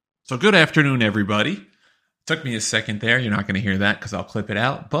So good afternoon, everybody. Took me a second there. You're not going to hear that because I'll clip it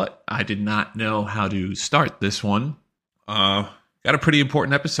out, but I did not know how to start this one. Got a pretty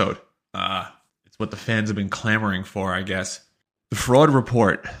important episode. It's what the fans have been clamoring for, I guess. The fraud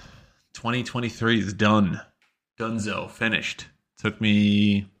report 2023 is done. Dunzo, finished. Took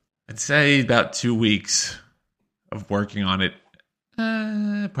me, I'd say, about 2 weeks of working on it.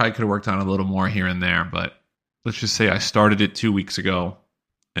 Probably could have worked on it a little more here and there, but let's just say I started it 2 weeks ago,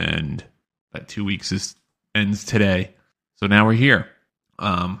 and that 2 weeks ends today. So now we're here.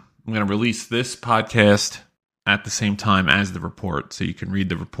 I'm going to release this podcast at the same time as the report, so you can read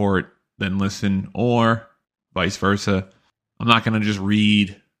the report, then listen, or vice versa. I'm not going to just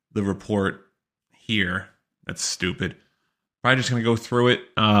read the report here. That's stupid. Probably just going to go through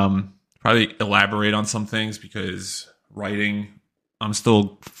it. Probably elaborate on some things because writing, I'm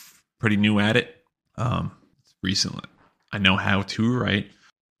still pretty new at it. Recently, I know how to write,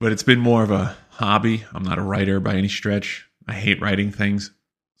 but it's been more of a hobby. I'm not a writer by any stretch. I hate writing things.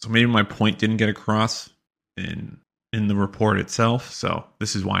 So maybe my point didn't get across in the report itself. So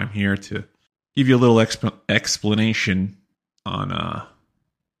this is why I'm here, to give you a little explanation on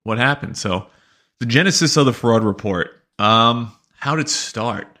what happened. So the genesis of the fraud report. How did it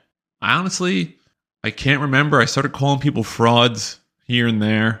start? I can't remember. I started calling people frauds here and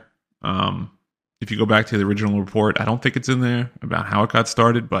there. If you go back to the original report, I don't think it's in there about how it got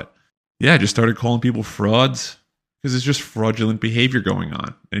started, but yeah, I just started calling people frauds because it's just fraudulent behavior going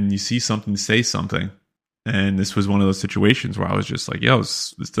on, and you see something, say something. And this was one of those situations where I was just like, yo,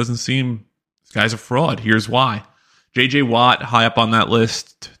 this doesn't seem, this guy's a fraud. Here's why. JJ Watt, high up on that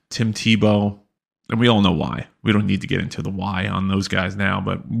list, Tim Tebow, and we all know why. We don't need to get into the why on those guys now,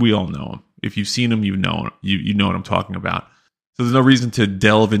 but we all know them. If you've seen them, you know what I'm talking about. So there's no reason to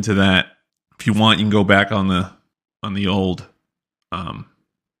delve into that. If you want, you can go back on the old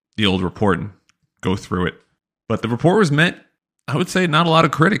report and go through it. But the report was met, I would say, not a lot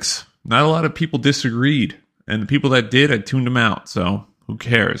of critics. Not a lot of people disagreed. And the people that did, I tuned them out. So who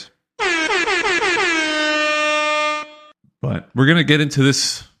cares? But we're going to get into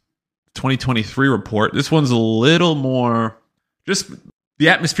this 2023 report. This one's a little more just the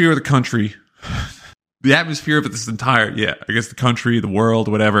atmosphere of the country. The atmosphere of this entire, the country, the world,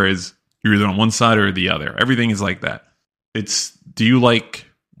 whatever, is you're either on one side or the other. Everything is like that. It's, do you like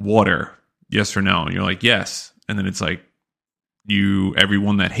water? Yes or no? And you're like, yes. And then it's like,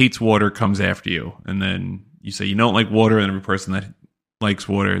 everyone that hates water comes after you. And then you say you don't like water, and every person that likes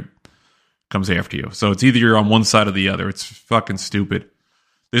water comes after you. So it's either you're on one side or the other. It's fucking stupid.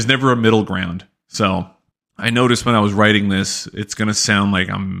 There's never a middle ground. So I noticed when I was writing this, it's going to sound like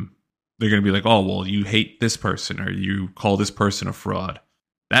they're going to be like, oh, well, you hate this person, or you call this person a fraud.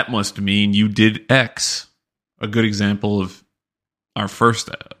 That must mean you did X. A good example of our first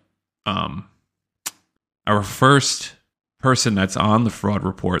person that's on the fraud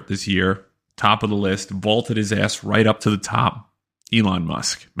report this year, top of the list, vaulted his ass right up to the top. Elon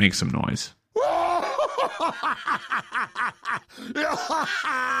Musk. Make some noise.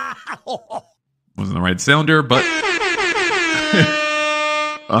 Wasn't the right sounder, but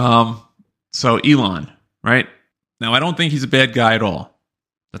so Elon, right? Now, I don't think he's a bad guy at all.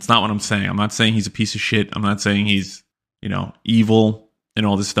 That's not what I'm saying. I'm not saying he's a piece of shit. I'm not saying he's, evil and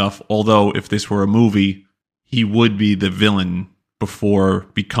all this stuff. Although if this were a movie, he would be the villain before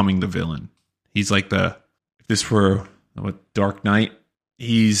becoming the villain. He's like if this were Dark Knight,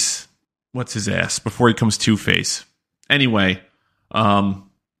 what's his ass before he becomes Two-Face. Anyway,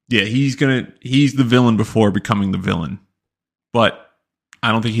 he's the villain before becoming the villain. But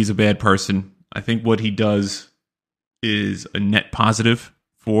I don't think he's a bad person. I think what he does is a net positive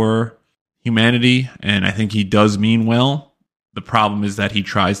for humanity, and I think he does mean well. The problem is that he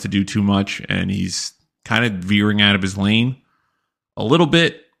tries to do too much, and he's kind of veering out of his lane a little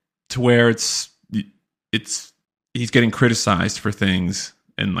bit, to where he's getting criticized for things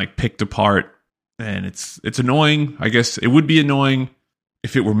and like picked apart, and it's annoying. I guess it would be annoying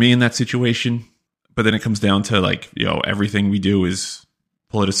if it were me in that situation, but then it comes down to everything we do is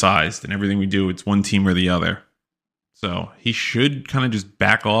politicized, and everything we do, it's one team or the other. So he should kind of just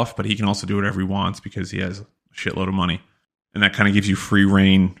back off, but he can also do whatever he wants because he has a shitload of money. And that kind of gives you free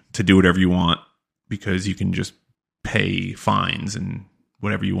reign to do whatever you want because you can just pay fines and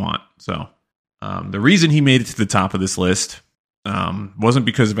whatever you want. So the reason he made it to the top of this list wasn't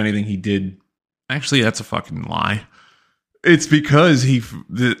because of anything he did. Actually, that's a fucking lie. It's because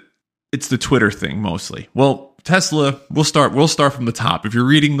it's the Twitter thing mostly. Well, Tesla, we'll start from the top. If you're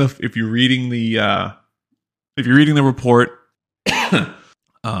reading the report,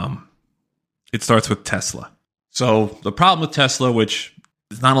 it starts with Tesla. So the problem with Tesla, which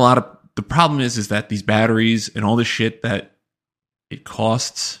there's not a lot of, the problem is that these batteries and all the shit that it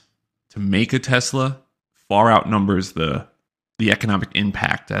costs to make a Tesla far outnumbers the economic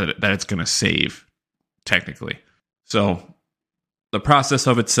impact that it's going to save, technically. So the process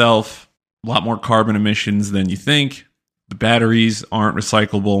of itself, a lot more carbon emissions than you think. The batteries aren't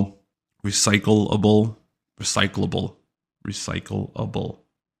recyclable.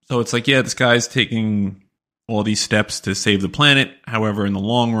 So it's like, yeah, this guy's taking all these steps to save the planet. However, in the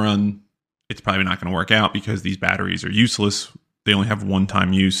long run, it's probably not going to work out because these batteries are useless. They only have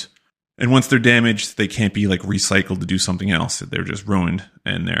one-time use. And once they're damaged, they can't be like recycled to do something else. They're just ruined,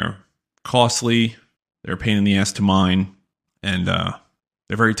 and they're costly. They're a pain in the ass to mine, and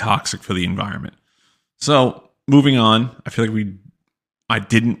they're very toxic for the environment. So moving on, I feel like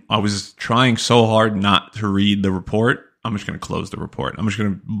I was trying so hard not to read the report. I'm just going to close the report. I'm just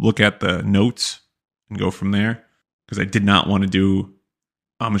going to look at the notes and go from there because I did not want to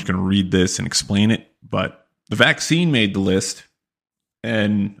I'm just going to read this and explain it. But the vaccine made the list.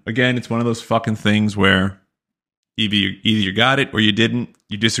 And again, it's one of those fucking things where either you got it or you didn't.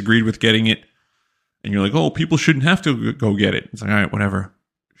 You disagreed with getting it. And you're like, oh, people shouldn't have to go get it. It's like, all right, whatever.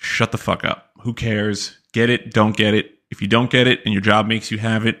 Shut the fuck up. Who cares? Get it, don't get it. If you don't get it and your job makes you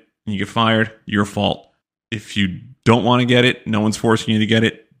have it and you get fired, your fault. If you don't want to get it, no one's forcing you to get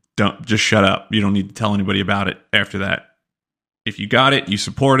it, just shut up. You don't need to tell anybody about it after that. If you got it, you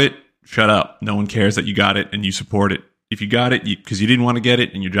support it, shut up. No one cares that you got it and you support it. If you got it because you didn't want to get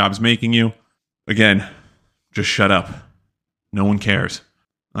it and your job's making you, again, just shut up. No one cares.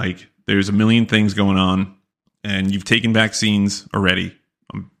 Like, there's a million things going on, and you've taken vaccines already.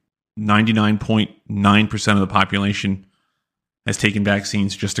 99.9% of the population has taken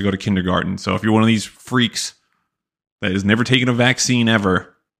vaccines just to go to kindergarten. So if you're one of these freaks that has never taken a vaccine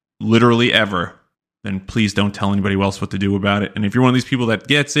ever, literally ever, then please don't tell anybody else what to do about it. And if you're one of these people that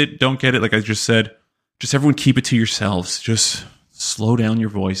gets it, don't get it, like I just said, just everyone keep it to yourselves. Just slow down your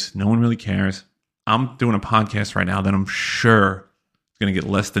voice. No one really cares. I'm doing a podcast right now that I'm sure is going to get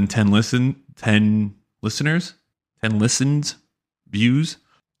less than 10 listeners, 10 listens, views.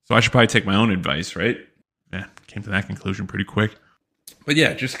 So I should probably take my own advice, right? Yeah, came to that conclusion pretty quick. But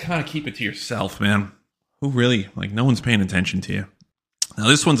yeah, just kind of keep it to yourself, man. Who really, no one's paying attention to you. Now,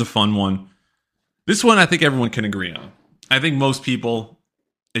 this one's a fun one. This one I think everyone can agree on. I think most people,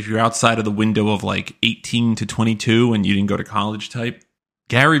 if you're outside of the window of 18 to 22 and you didn't go to college type,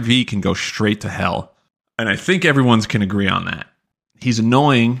 Gary Vee can go straight to hell. And I think everyone's can agree on that. He's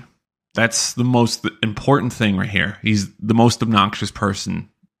annoying. That's the most important thing right here. He's the most obnoxious person.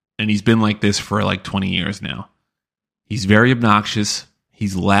 And he's been like this for 20 years now. He's very obnoxious.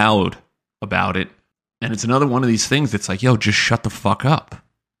 He's loud about it. And it's another one of these things that's like, yo, just shut the fuck up.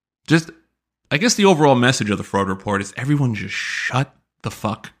 I guess the overall message of the fraud report is everyone just shut the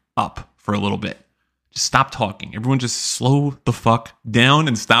fuck up for a little bit. Just stop talking. Everyone just slow the fuck down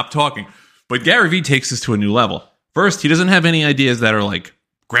and stop talking. But Gary Vee takes this to a new level. First, he doesn't have any ideas that are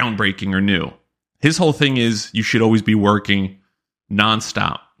groundbreaking or new. His whole thing is you should always be working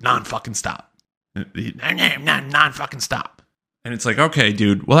non-stop. Non-fucking stop. Non-fucking stop. And it's like, okay,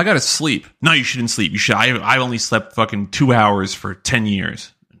 dude, well, I gotta sleep. No, you shouldn't sleep. You should. I only slept fucking 2 hours for 10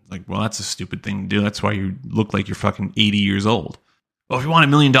 years. Like, well, that's a stupid thing to do. That's why you look like you're fucking 80 years old. Well, if you want $1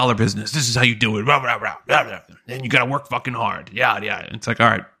 million business, this is how you do it. Blah, blah, blah, blah, blah. And you gotta work fucking hard. Yeah. It's like, all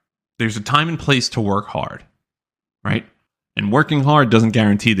right, there's a time and place to work hard, right? And working hard doesn't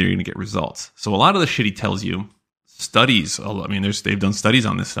guarantee that you're gonna get results. So a lot of the shit he tells you, studies, they've done studies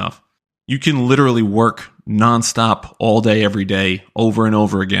on this stuff. You can literally work nonstop all day, every day, over and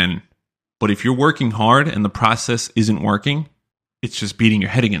over again. But if you're working hard and the process isn't working, it's just beating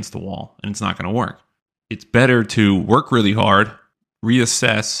your head against the wall and it's not going to work. It's better to work really hard,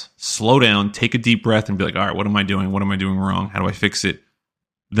 reassess, slow down, take a deep breath and be like, all right, what am I doing? What am I doing wrong? How do I fix it?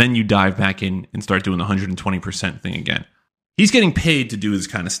 Then you dive back in and start doing the 120% thing again. He's getting paid to do this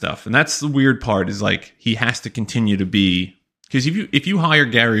kind of stuff. And that's the weird part is he has to continue to be, because if you hire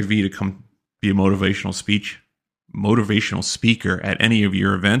Gary Vee to come be a motivational speaker at any of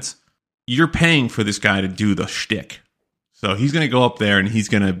your events, you're paying for this guy to do the shtick. So he's going to go up there and he's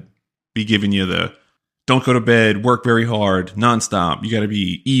going to be giving you the don't go to bed, work very hard, nonstop. You got to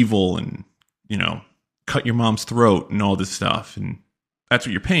be evil and, cut your mom's throat and all this stuff. And that's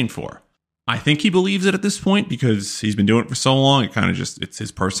what you're paying for. I think he believes it at this point because he's been doing it for so long. It kind of it's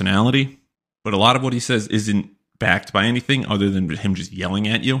his personality. But a lot of what he says isn't backed by anything other than him just yelling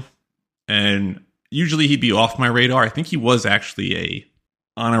at you. And usually he'd be off my radar. I think he was actually a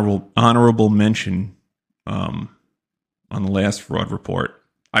honorable mention on the last fraud report.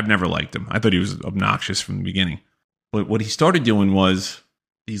 I've never liked him. I thought he was obnoxious from the beginning. But what he started doing was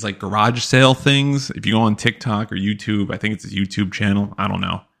these like garage sale things. If you go on TikTok or YouTube, I think it's his YouTube channel. I don't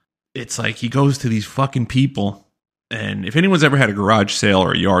know. It's like he goes to these fucking people. And if anyone's ever had a garage sale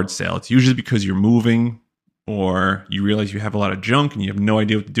or a yard sale, it's usually because you're moving or you realize you have a lot of junk and you have no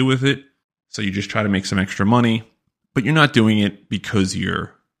idea what to do with it. So you just try to make some extra money, but you're not doing it because you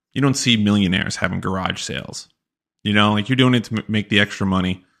don't see millionaires having garage sales. You know, like you're doing it to make the extra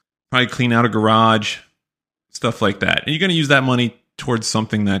money, probably clean out a garage, stuff like that. And you're going to use that money towards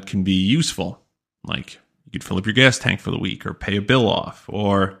something that can be useful. Like you could fill up your gas tank for the week or pay a bill off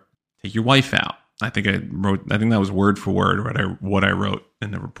or take your wife out. I think that was word for word what I wrote in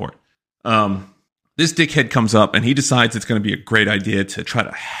the report. This dickhead comes up and he decides it's going to be a great idea to try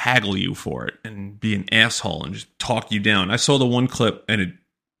to haggle you for it and be an asshole and just talk you down. I saw the one clip and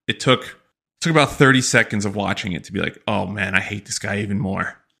it took about 30 seconds of watching it to be like, oh man, I hate this guy even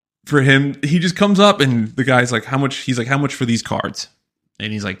more. For him, he just comes up and the guy's like, how much? He's like, how much for these cards?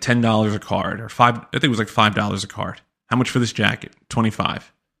 And he's like, $10 a card or I think it was like $5 a card. How much for this jacket? $25.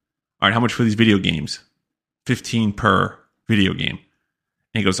 All right, how much for these video games? $15 per video game.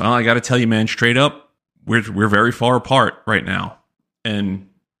 And he goes, oh, I got to tell you, man, straight up, we're very far apart right now. And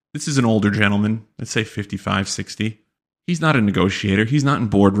this is an older gentleman, let's say 55, 60. He's not a negotiator. He's not in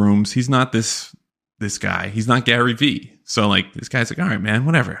boardrooms. He's not this guy. He's not Gary Vee. So, like, this guy's like, all right, man,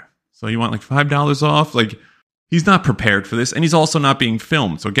 whatever. So you want like $5 off? Like, he's not prepared for this. And he's also not being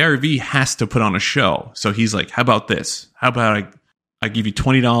filmed. So Gary Vee has to put on a show. So he's like, how about this? How about I give you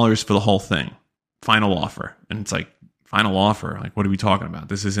 $20 for the whole thing. Final offer. And it's like, final offer? Like, what are we talking about?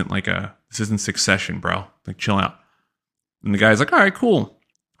 This isn't Succession, bro. Like, chill out. And the guy's like, all right, cool.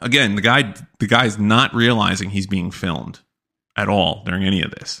 Again, the guy's not realizing he's being filmed at all during any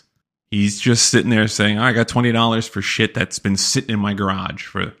of this. He's just sitting there saying, I got $20 for shit that's been sitting in my garage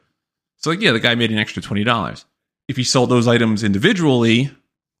for. So like, yeah, the guy made an extra $20. If he sold those items individually,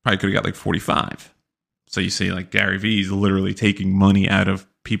 probably could have got like 45. So you see, like, Gary Vee is literally taking money out of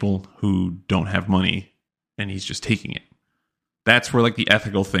people who don't have money, and he's just taking it. That's where, like, the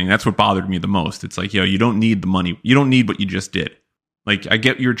ethical thing, that's what bothered me the most. It's like, yo, you don't need the money. You don't need what you just did. Like, I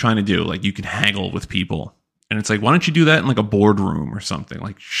get what you're trying to do. Like, you can haggle with people. And it's like, why don't you do that in, like, a boardroom or something?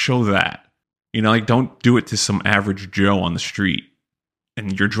 Like, show that. You know, like, don't do it to some average Joe on the street.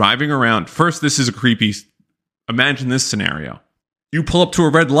 And you're driving around. First, this is a creepy. Imagine this scenario. You pull up to a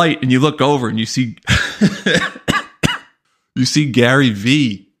red light and you look over and you see you see Gary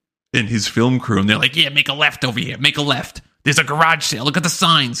Vee and his film crew, and they're like, yeah, make a left over here. Make a left. There's a garage sale. Look at the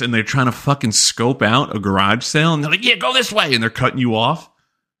signs. And they're trying to fucking scope out a garage sale. And they're like, yeah, go this way. And they're cutting you off.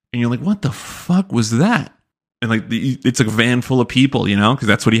 And you're like, what the fuck was that? And like, it's like a van full of people, you know, because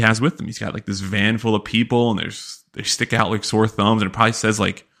that's what he has with him. He's got like this van full of people, and they stick out like sore thumbs. And it probably says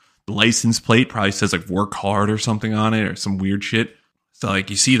like, the license plate probably says like work hard or something on it or some weird shit. So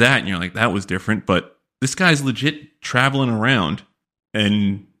like, you see that and you're like, that was different. But this guy's legit traveling around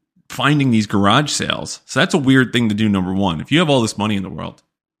and finding these garage sales. So that's a weird thing to do, number one. If you have all this money in the world,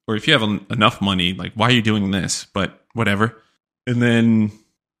 or if you have enough money, like, why are you doing this? But whatever. And then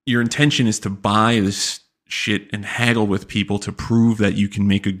your intention is to buy this shit and haggle with people to prove that you can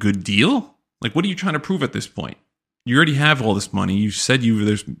make a good deal. Like, what are you trying to prove at this point? You already have all this money. You said you're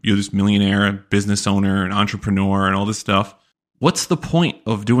this millionaire, a business owner, an entrepreneur, and all this stuff. What's the point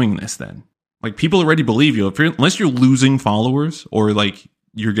of doing this then? Like, people already believe you. Unless you're losing followers or like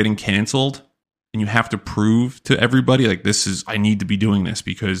you're getting canceled and you have to prove to everybody, like, I need to be doing this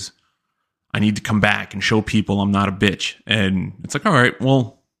because I need to come back and show people I'm not a bitch. And it's like, all right,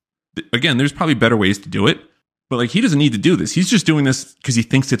 well, again, there's probably better ways to do it. But like, he doesn't need to do this. He's just doing this because he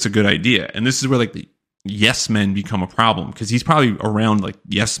thinks it's a good idea. And this is where like the yes men become a problem, because he's probably around like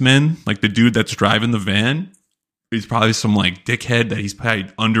yes men, like the dude that's driving the van. He's probably some like dickhead that he's probably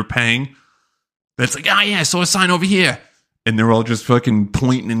underpaying. That's like, oh yeah, I saw a sign over here. And they're all just fucking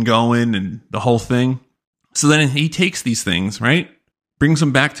pointing and going and the whole thing. So then he takes these things, right? Brings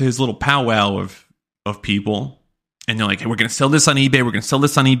them back to his little powwow of people. And they're like, hey, we're going to sell this on eBay. We're going to sell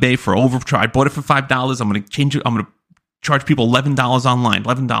this on eBay for I bought it for $5. I'm going to change it. I'm going to charge people $11 online.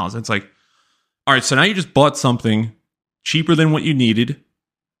 $11. It's like, all right, so now you just bought something cheaper than what you needed.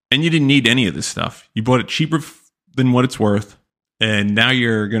 And you didn't need any of this stuff. You bought it cheaper than what it's worth. And now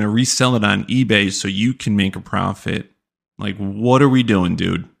you're going to resell it on eBay so you can make a profit. Like, what are we doing,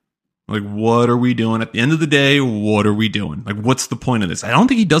 dude? Like, what are we doing? At the end of the day, what are we doing? Like, what's the point of this? I don't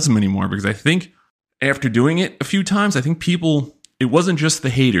think he does them anymore, because I think after doing it a few times, I think people, it wasn't just the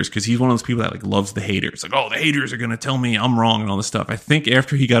haters, because he's one of those people that like loves the haters. Like, oh, the haters are going to tell me I'm wrong and all this stuff. I think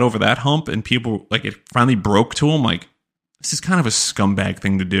after he got over that hump and people, like, it finally broke to him, like, this is kind of a scumbag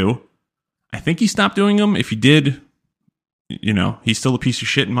thing to do. I think he stopped doing them. If he did, he's still a piece of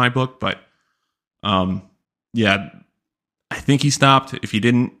shit in my book, but yeah, I think he stopped. If he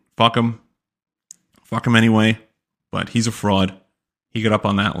didn't, fuck him anyway, but he's a fraud. He got up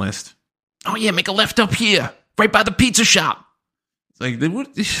on that list. Oh yeah, make a left up here, right by the pizza shop. It's like,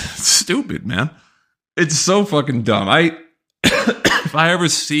 stupid, man. It's so fucking dumb. If I ever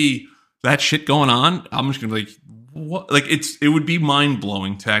see that shit going on, I'm just gonna be like, what? Like, it would be mind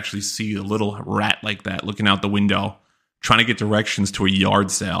blowing to actually see a little rat like that looking out the window, trying to get directions to a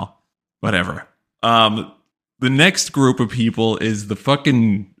yard sale. Whatever. The next group of people is the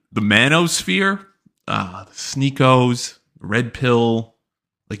manosphere, the sneakos, red pill,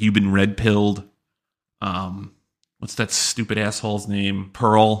 like you've been red pilled. What's that stupid asshole's name?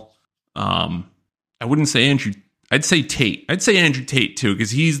 Pearl. I wouldn't say Andrew. I'd say Tate. I'd say Andrew Tate too,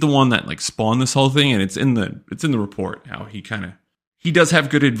 because he's the one that like spawned this whole thing, and it's in the report how he does have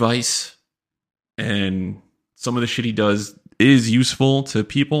good advice, and some of the shit he does is useful to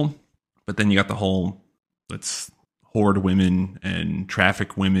people. But then you got the whole let's hoard women and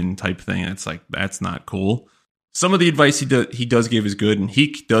traffic women type thing. It's like, that's not cool. Some of the advice he does give is good, and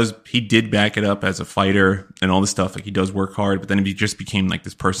he did back it up as a fighter and all this stuff. Like, he does work hard, but then he just became like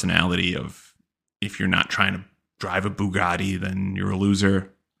this personality of, if you're not trying to drive a Bugatti, then you're a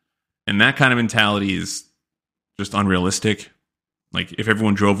loser. And that kind of mentality is just unrealistic. Like, if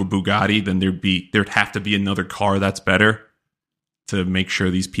everyone drove a Bugatti, then there'd have to be another car that's better to make sure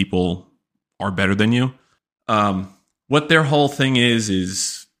these people are better than you. What their whole thing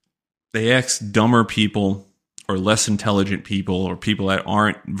is they ask dumber people or less intelligent people or people that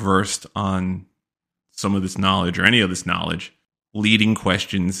aren't versed on some of this knowledge or any of this knowledge, leading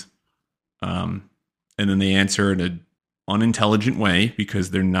questions. And then they answer in an unintelligent way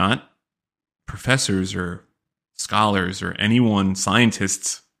because they're not professors or scholars or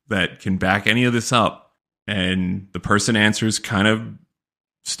scientists that can back any of this up. And the person answers kind of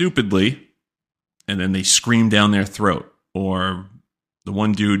stupidly, and then they scream down their throat. Or the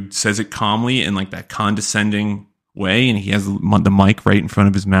one dude says it calmly in like that condescending way, and he has the mic right in front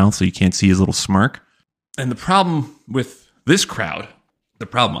of his mouth so you can't see his little smirk. And the problem with this crowd, the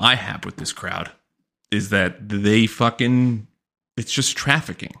problem I have with this crowd, is that it's just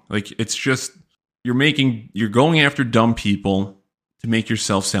trafficking. Like, it's just, you're going after dumb people to make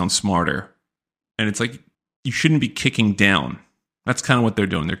yourself sound smarter. And it's like, you shouldn't be kicking down. That's kind of what they're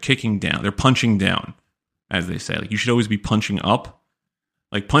doing. They're kicking down. They're punching down, as they say. Like, you should always be punching up.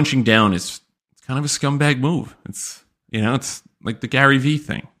 Like, punching down it's kind of a scumbag move. It's like the Gary Vee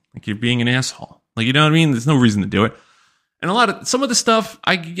thing. Like, you're being an asshole. Like, you know what I mean? There's no reason to do it. And some of the stuff,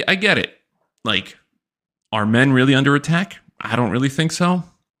 I get it. Like, are men really under attack? I don't really think so.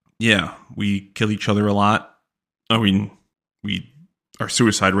 Yeah, we kill each other a lot. I mean, our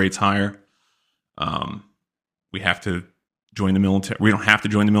suicide rate's higher. We have to join the military. We don't have to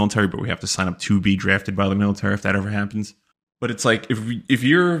join the military, but we have to sign up to be drafted by the military if that ever happens. But it's like, if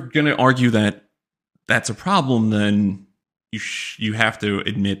you're going to argue that that's a problem, then you have to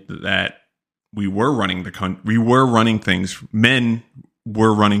admit that we were running the country. We were running things. Men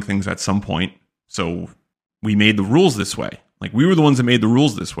were running things at some point. So we made the rules this way. Like, we were the ones that made the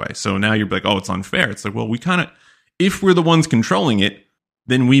rules this way. So now you're like, oh, it's unfair. It's like, well, if we're the ones controlling it,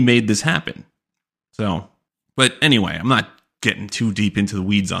 then we made this happen. So, but anyway, I'm not getting too deep into the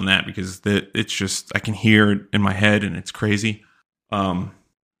weeds on that because it's just, I can hear it in my head and it's crazy.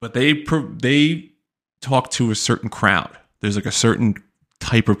 But they talk to a certain crowd. There's like a certain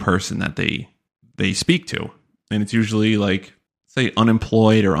type of person that they speak to. And it's usually like, say,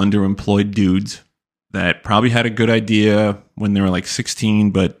 unemployed or underemployed dudes that probably had a good idea when they were like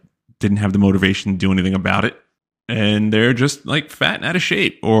 16, but didn't have the motivation to do anything about it. And they're just like fat and out of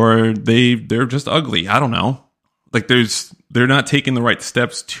shape, or they're just ugly. I don't know. Like, they're not taking the right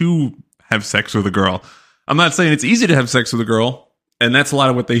steps to have sex with a girl. I'm not saying it's easy to have sex with a girl. And that's a lot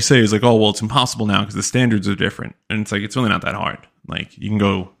of what they say is like, oh, well, it's impossible now because the standards are different. And it's like, it's really not that hard. Like, you can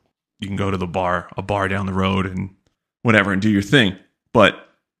go to a bar down the road and whatever and do your thing. But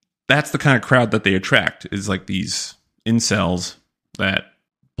that's the kind of crowd that they attract, is like these incels that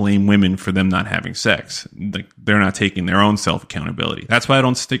blame women for them not having sex. Like, they're not taking their own self accountability. That's why I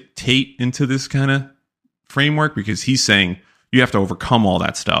don't stick Tate into this kind of framework, because he's saying you have to overcome all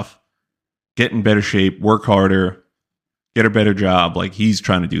that stuff, get in better shape, work harder, get a better job. Like, he's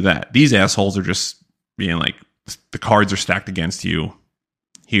trying to do that. These assholes are just being like, the cards are stacked against you.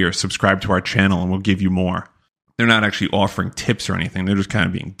 Here, subscribe to our channel and we'll give you more. They're not actually offering tips or anything. They're just kind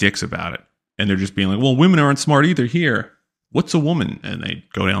of being dicks about it. And they're just being like, well, women aren't smart either. Here, what's a woman? And they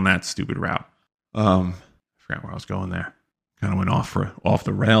go down that stupid route. I forgot where I was going there. Kind of went off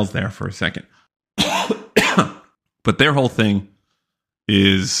the rails there for a second. But their whole thing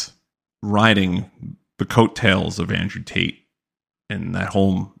is riding the coattails of Andrew Tate and that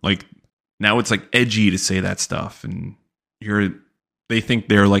whole, like, now it's like edgy to say that stuff, and they think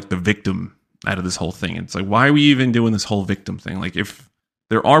they're like the victim out of this whole thing. It's like, why are we even doing this whole victim thing? Like, if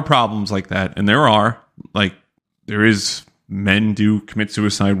there are problems like that, and there are, like, there is, men do commit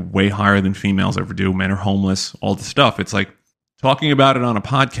suicide way higher than females ever do. Men are homeless, all the stuff. It's like, talking about it on a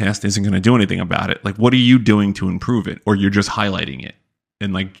podcast isn't going to do anything about it. Like, what are you doing to improve it? Or you're just highlighting it.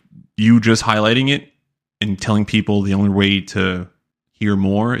 And like, you just highlighting it and telling people the only way to hear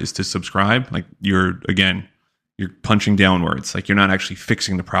more is to subscribe. Like, you're punching downwards. Like, you're not actually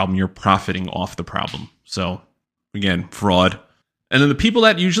fixing the problem. You're profiting off the problem. So again, fraud. And then the people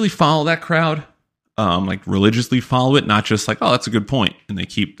that usually follow that crowd, like religiously follow it, not just like, oh, that's a good point. And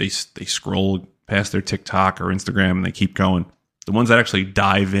they scroll past their TikTok or Instagram and they keep going. The ones that actually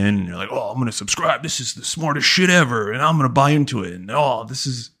dive in and they're like, oh, I'm going to subscribe. This is the smartest shit ever. And I'm going to buy into it. And oh, this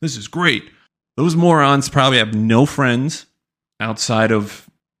is great. Those morons probably have no friends outside of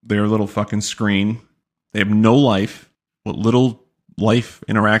their little fucking screen. They have no life. What little life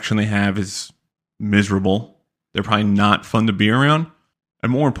interaction they have is miserable. They're probably not fun to be around.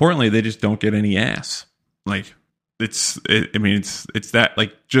 And more importantly, they just don't get any ass. Like, it's that,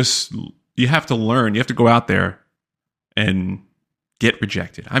 like, just, you have to learn. You have to go out there and get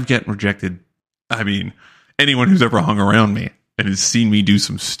rejected. I've gotten rejected. I mean, anyone who's ever hung around me and has seen me do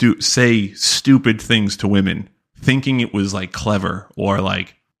some say stupid things to women, thinking it was like clever or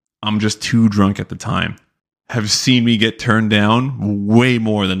like I'm just too drunk at the time, have seen me get turned down way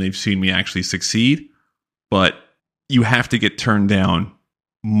more than they've seen me actually succeed. But you have to get turned down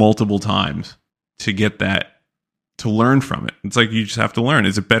multiple times to get that, to learn from it. It's like, you just have to learn.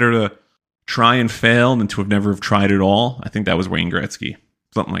 Is it better to try and fail than to have never have tried at all? I think that was Wayne Gretzky.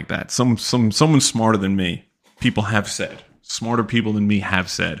 Something like that. Someone smarter than me. People have said. Smarter people than me have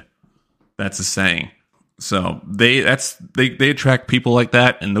said. That's a saying. So they attract people like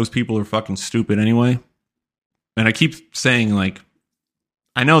that, and those people are fucking stupid anyway. And I keep saying, like,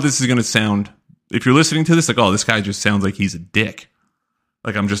 I know this is going to sound, if you're listening to this, like, oh, this guy just sounds like he's a dick.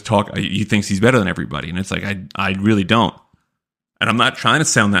 Like, I'm just talking, he thinks he's better than everybody. And it's like, I really don't. And I'm not trying to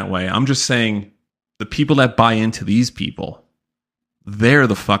sound that way. I'm just saying the people that buy into these people, they're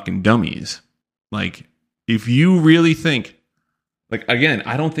the fucking dummies. Like, if you really think, like, again,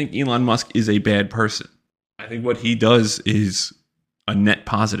 I don't think Elon Musk is a bad person. I think what he does is a net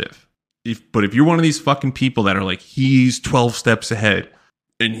positive. But if you're one of these fucking people that are like, he's 12 steps ahead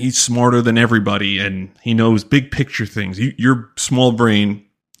and he's smarter than everybody and he knows big picture things, your small brain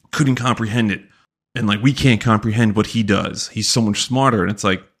couldn't comprehend it. And like, we can't comprehend what he does. He's so much smarter. And it's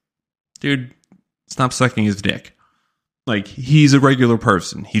like, dude, stop sucking his dick. Like, he's a regular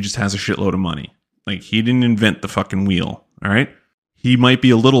person. He just has a shitload of money. Like, he didn't invent the fucking wheel. All right. He might be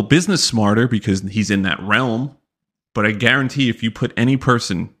a little business smarter because he's in that realm. But I guarantee if you put any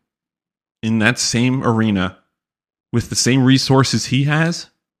person in that same arena with the same resources he has,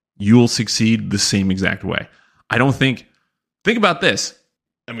 you will succeed the same exact way. I don't think about this.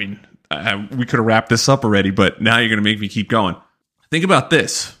 I mean, we could have wrapped this up already, but now you're going to make me keep going. Think about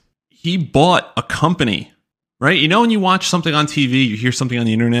this. He bought a company, right? You know, when you watch something on TV, you hear something on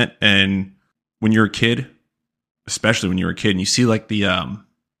the internet, and when you're a kid, especially when you're a kid, and you see like the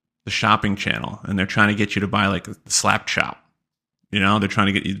shopping channel, and they're trying to get you to buy like the Slap Chop. You know, they're trying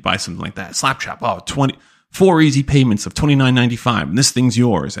to get you to buy something like that. Slap Chop. Oh, 4 easy payments of $29.95, and this thing's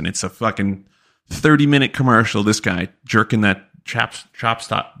yours. And it's a fucking 30-minute commercial. This guy jerking that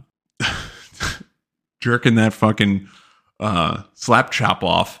jerking that fucking Slap Chop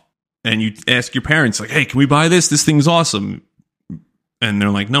off. And you ask your parents, like, hey, can we buy this? This thing's awesome. And they're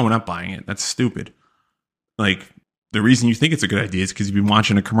like, no, we're not buying it. That's stupid. Like, the reason you think it's a good idea is because you've been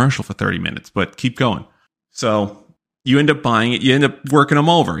watching a commercial for 30 minutes, but keep going. So you end up buying it. You end up working them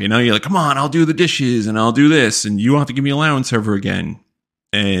over. You know, you're like, come on, I'll do the dishes and I'll do this. And you don't have to give me allowance ever again.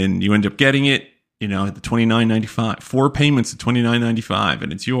 And you end up getting it, you know, at the $29.95, 4 payments of $29.95,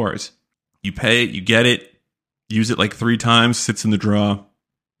 and it's yours. You pay it, you get it, use it like 3 times, sits in the drawer,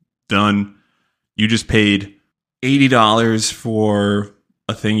 done. You just paid $80 for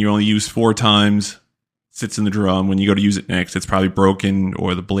a thing you only used 4 times, sits in the drawer, and when you go to use it next, it's probably broken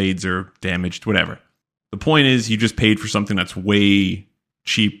or the blades are damaged, whatever. The point is, you just paid for something that's way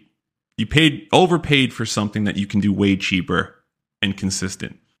cheap. You overpaid for something that you can do way cheaper and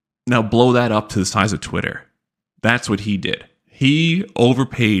consistent. Now blow that up to the size of Twitter. That's what he did. He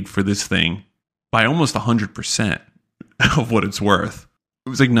overpaid for this thing by almost 100% of what it's worth. It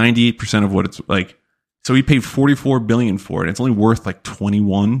was like 98% of what it's like. So he paid $44 billion for it. It's only worth like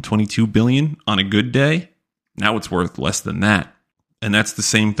 21, 22 billion on a good day. Now it's worth less than that. And that's the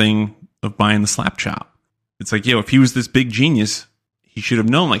same thing of buying the slap chop. It's like, if he was this big genius, he should have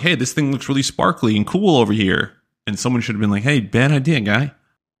known, like, hey, this thing looks really sparkly and cool over here. And someone should have been like, hey, bad idea, guy.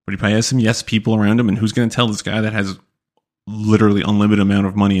 But he probably has some yes people around him. And who's going to tell this guy that has literally unlimited amount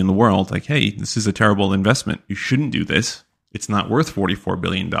of money in the world, like, hey, this is a terrible investment. You shouldn't do this. It's not worth $44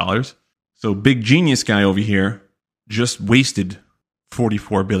 billion. So big genius guy over here just wasted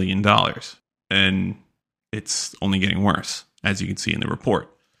 $44 billion. And it's only getting worse, as you can see in the report.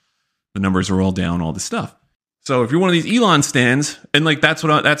 The numbers are all down, all this stuff. So if you're one of these Elon stans, and like that's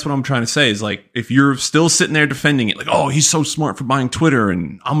what I'm trying to say is, like, if you're still sitting there defending it, like, oh, he's so smart for buying Twitter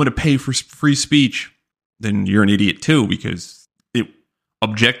and I'm going to pay for free speech, then you're an idiot too, because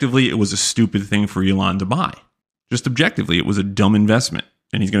objectively it was a stupid thing for Elon to buy. Just objectively, it was a dumb investment,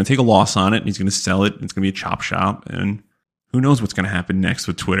 and he's going to take a loss on it, and he's going to sell it, and it's going to be a chop shop, and who knows what's going to happen next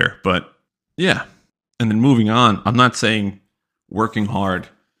with Twitter. But yeah, and then moving on, I'm not saying working hard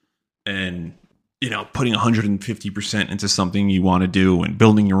and putting 150% into something you want to do and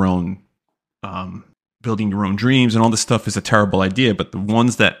building your own dreams and all this stuff is a terrible idea. But the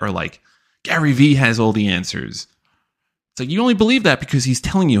ones that are like, Gary Vee has all the answers. It's like, you only believe that because he's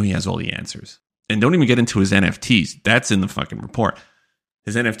telling you he has all the answers. And don't even get into his NFTs. That's in the fucking report.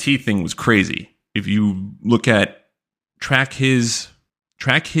 His NFT thing was crazy. If you look at track his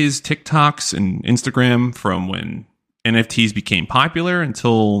TikToks and Instagram from when NFTs became popular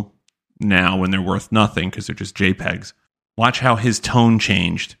until now, when they're worth nothing because they're just JPEGs. Watch how his tone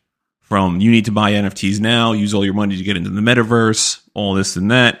changed from, you need to buy NFTs now, use all your money to get into the metaverse, all this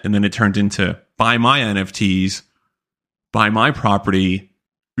and that, and then it turned into, buy my NFTs, buy my property,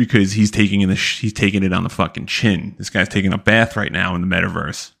 because he's taking it on the fucking chin. This guy's taking a bath right now in the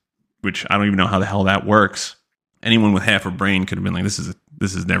metaverse, which I don't even know how the hell that works. Anyone with half a brain could have been like, this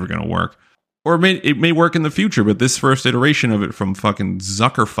is never going to work. Or it may work in the future, but this first iteration of it from fucking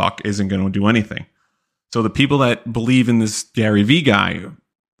Zuckerfuck isn't going to do anything. So the people that believe in this Gary Vee guy,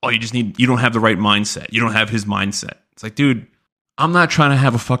 you don't have the right mindset. You don't have his mindset. It's like, dude, I'm not trying to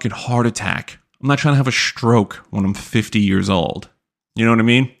have a fucking heart attack. I'm not trying to have a stroke when I'm 50 years old. You know what I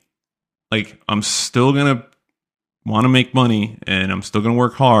mean? Like, I'm still going to want to make money, and I'm still going to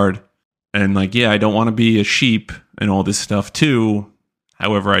work hard. And like, yeah, I don't want to be a sheep and all this stuff too.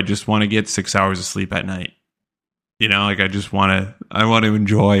 However, I just want to get 6 hours of sleep at night. Like, I want to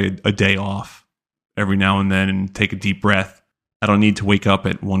enjoy a day off every now and then and take a deep breath. I don't need to wake up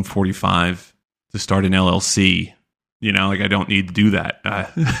at 1:45 to start an LLC. I don't need to do that.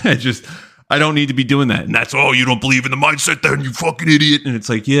 I don't need to be doing that. And that's, oh, you don't believe in the mindset then, you fucking idiot. And it's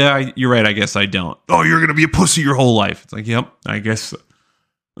like, yeah, you're right. I guess I don't. Oh, you're going to be a pussy your whole life. It's like, yep, I guess.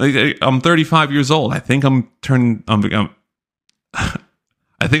 Like, I'm 35 years old. I think I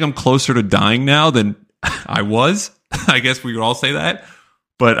think I'm closer to dying now than I was. I guess we could all say that.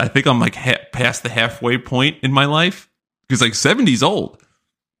 But I think I'm like past the halfway point in my life. Because like 70's old.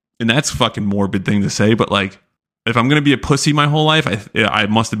 And that's a fucking morbid thing to say. But like, if I'm going to be a pussy my whole life, I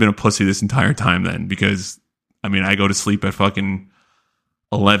must have been a pussy this entire time then. Because, I go to sleep at fucking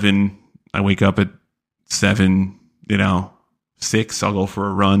 11. I wake up at 7, 6. I'll go for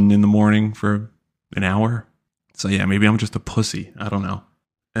a run in the morning for an hour. So yeah, maybe I'm just a pussy. I don't know.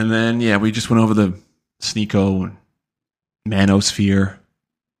 And then, yeah, we just went over the Sneeko and manosphere,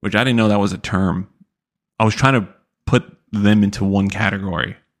 which I didn't know that was a term. I was trying to put them into one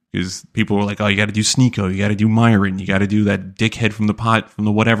category because people were like, oh, you got to do Sneeko, you got to do Myron, you got to do that dickhead from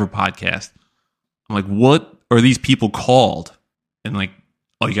the whatever podcast. I'm like, what are these people called? And like,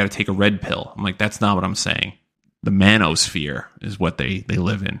 oh, you got to take a red pill. I'm like, that's not what I'm saying. The manosphere is what they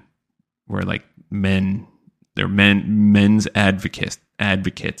live in, where like they're men's advocates,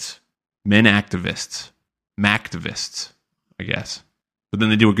 men activists, mactivists, I guess. But then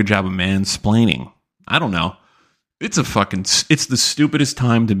they do a good job of mansplaining. I don't know. It's the stupidest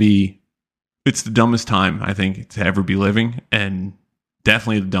time to be. It's the dumbest time, I think, to ever be living, and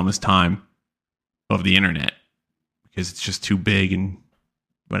definitely the dumbest time of the internet because it's just too big and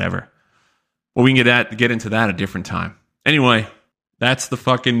whatever. Well, we can get into that a different time. Anyway, that's the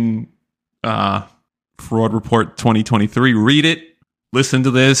fucking Fraud Report 2023. Read it. Listen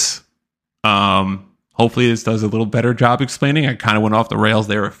to this. Hopefully this does a little better job explaining. I kind of went off the rails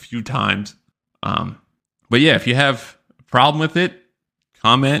there a few times. But yeah, if you have a problem with it,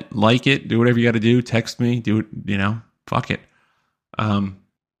 comment, like it, do whatever you got to do. Text me, do it, fuck it.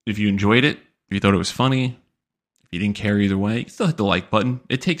 If you enjoyed it, if you thought it was funny, if you didn't care either way, you still hit the like button.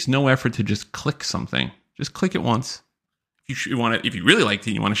 It takes no effort to just click something. Just click it once. If you really liked it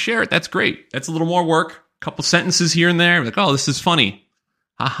and you want to share it, that's great. That's a little more work. A couple sentences here and there. Like, oh, this is funny.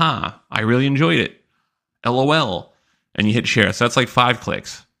 Haha, I really enjoyed it. LOL, and you hit share. So that's like 5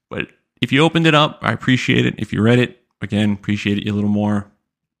 clicks. But if you opened it up, I appreciate it. If you read it, again, appreciate it a little more.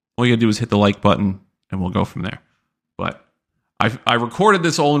 All you gotta do is hit the like button, and we'll go from there. But I recorded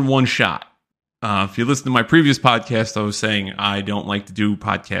this all in one shot. If you listen to my previous podcast, I was saying I don't like to do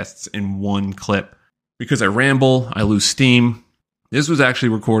podcasts in one clip because I ramble, I lose steam. This was actually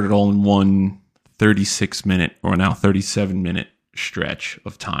recorded all in one 36-minute or now 37-minute stretch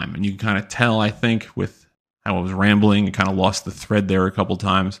of time. And you can kind of tell, I think, with how I was rambling, I kind of lost the thread there a couple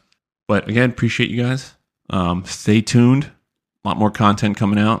times. But again, appreciate you guys. Stay tuned. A lot more content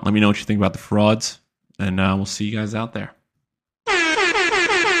coming out. Let me know what you think about the frauds, and we'll see you guys out there.